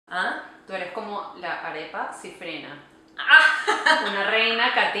como la arepa cifrina. Ah. Una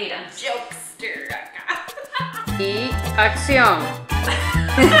reina catira. Jokester acá. Y acción.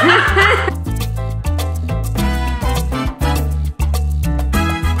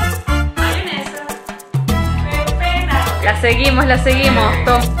 Mayonesa. Qué pena. La seguimos.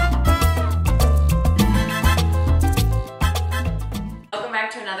 Welcome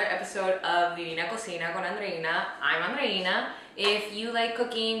back to another episode of Divina Cocina con Andreina. I'm Andreina. If you like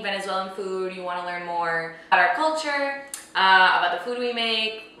cooking Venezuelan food, you want to learn more about our culture, about the food we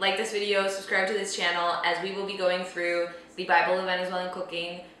make, like this video, subscribe to this channel, as we will be going through the Bible of Venezuelan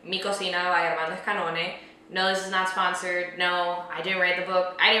cooking, Mi Cocina by Armando Escanone. No, this is not sponsored. No, I didn't write the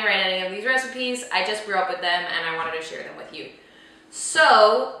book. I didn't write any of these recipes. I just grew up with them and I wanted to share them with you.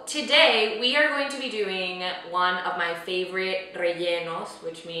 So today we are going to be doing one of my favorite rellenos,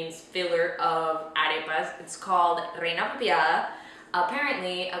 which means filler of arepas. It's called Reina Pepiada.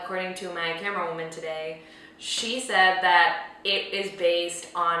 Apparently, according to my camera woman today, she said that it is based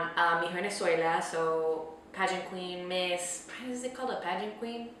on Mi Venezuela, so pageant queen, Miss, what is it called, a pageant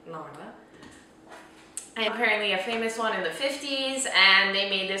queen? No, ¿verdad? And apparently a famous one in the 50s, and they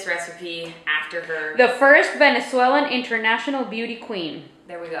made this recipe after her. The first Venezuelan international beauty queen.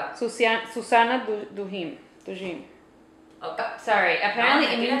 There we go. Susana Dujim. Okay. Sorry, apparently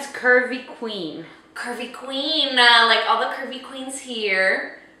it means curvy queen. Curvy queen, like all the curvy queens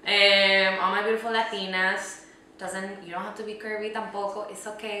here. All my beautiful Latinas. You don't have to be curvy tampoco, it's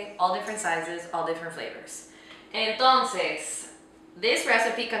okay. All different sizes, all different flavors. Entonces, this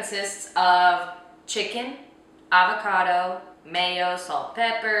recipe consists of chicken, avocado, mayo, salt,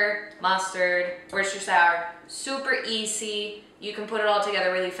 pepper, mustard, Worcestershire Sauce. Super easy. You can put it all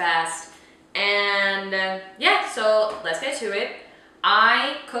together really fast. And yeah, so let's get to it.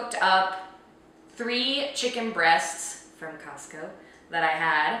 I cooked up 3 chicken breasts from Costco that I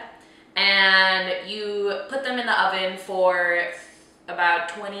had. And you put them in the oven for about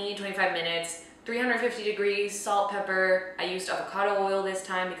 20-25 minutes, 350 degrees, salt, pepper. I used avocado oil this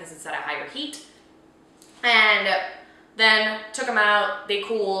time because it's at a higher heat. And then took them out, they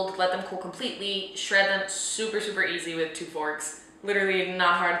cooled, let them cool completely, shred them super easy with 2 forks. Literally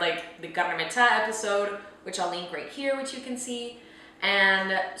not hard, like the normalmente episode, which I'll link right here, which you can see.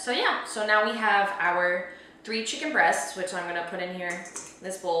 And so yeah, so now we have our 3 chicken breasts, which I'm gonna put in here,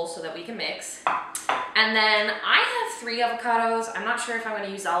 this bowl, so that we can mix. And then I have 3 avocados. I'm not sure if I'm gonna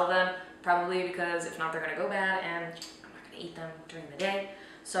use all of them, probably because if not, they're gonna go bad and I'm not gonna eat them during the day.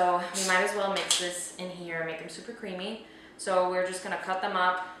 So we might as well mix this in here, make them super creamy. So we're just gonna cut them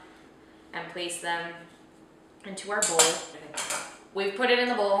up and place them into our bowl. We've put it in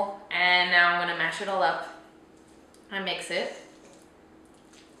the bowl and now I'm gonna mash it all up and mix it.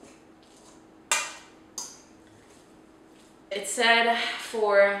 It said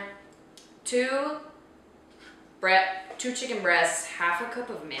for 2 chicken breasts, half a cup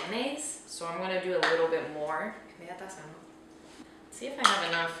of mayonnaise. So I'm gonna do a little bit more. See if I have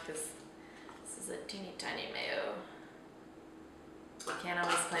enough, because this is a teeny tiny mayo. You can't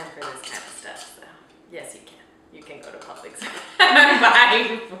always plan for this kind of stuff, so yes you can. You can go to Publix and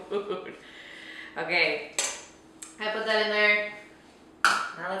buy food. Okay, I put that in there.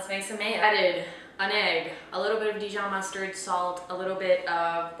 Now let's make some mayo. Added an egg, a little bit of Dijon mustard, salt, a little bit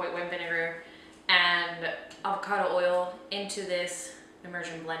of white wine vinegar, and avocado oil into this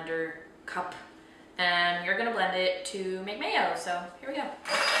immersion blender cup. And you're gonna blend it to make mayo, so here we go.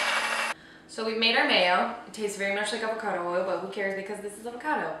 So we've made our mayo. It tastes very much like avocado oil, but who cares because this is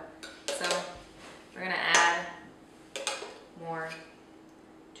avocado. So we're gonna add more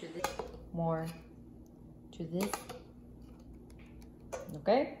to this.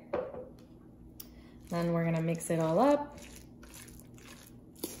 Okay? Then we're gonna mix it all up.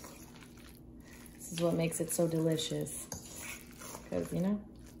 This is what makes it so delicious. Because, you know,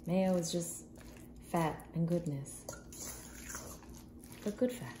 mayo is just fat and goodness. But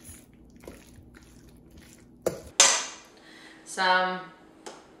good fats. Some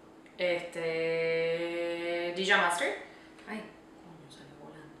Dijon mustard. Ay, cómo sale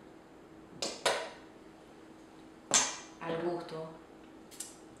volando. Al gusto.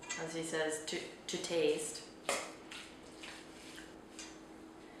 As he says, to taste.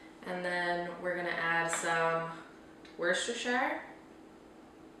 And then we're gonna add some Worcestershire.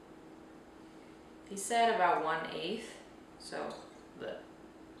 He said about 1/8, so that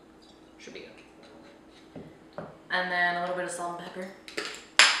should be good. And then a little bit of salt and pepper.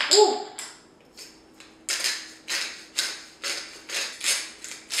 Ooh!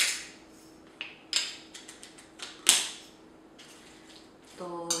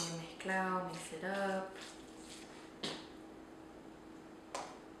 Todo mezclado, mix it up.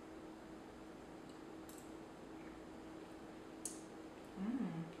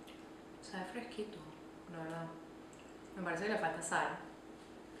 fresquito, la verdad. Me parece que le falta sal.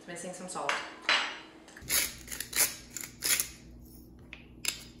 It's missing some salt.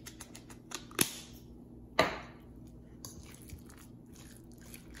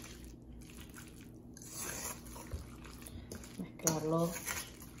 Mezclarlo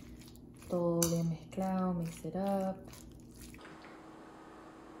todo bien mezclado, mix it up.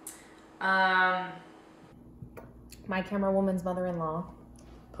 My camera woman's mother-in-law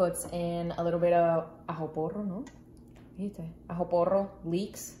puts in a little bit of ajo porro, ¿no? ¿Viste? Ajo porro,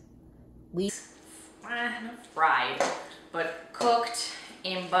 leeks. Not fried, but cooked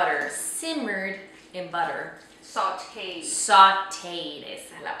in butter, simmered in butter. Sauteed. Sauteed,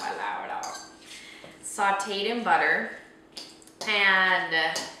 esa es la palabra. Sauteed in butter.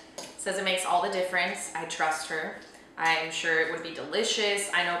 And says it makes all the difference. I trust her. I'm sure it would be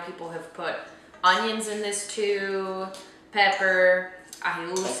delicious. I know people have put onions in this too, pepper,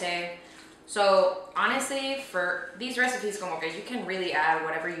 ají dulce. So honestly, for these recipes, como que you can really add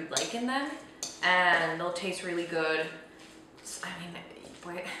whatever you like in them, and they'll taste really good. I mean,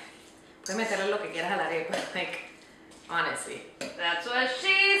 puedes meterle lo que quieras a la arepa, like, honestly. That's what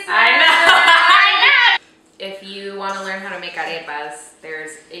she said. I know. If you want to learn how to make arepas,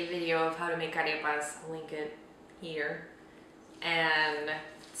 there's a video of how to make arepas. I'll link it here. And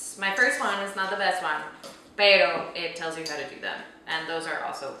my first one is not the best one, pero it tells you how to do them. And those are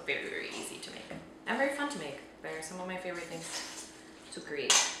also very, very easy to make. And very fun to make. They're some of my favorite things to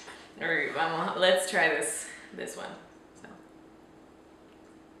create. Alright, vamos, let's try this one. So.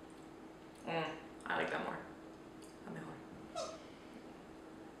 I like that more.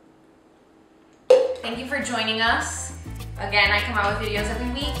 Thank you for joining us. Again, I come out with videos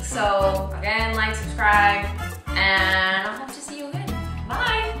every week, so again, like, subscribe, and I'll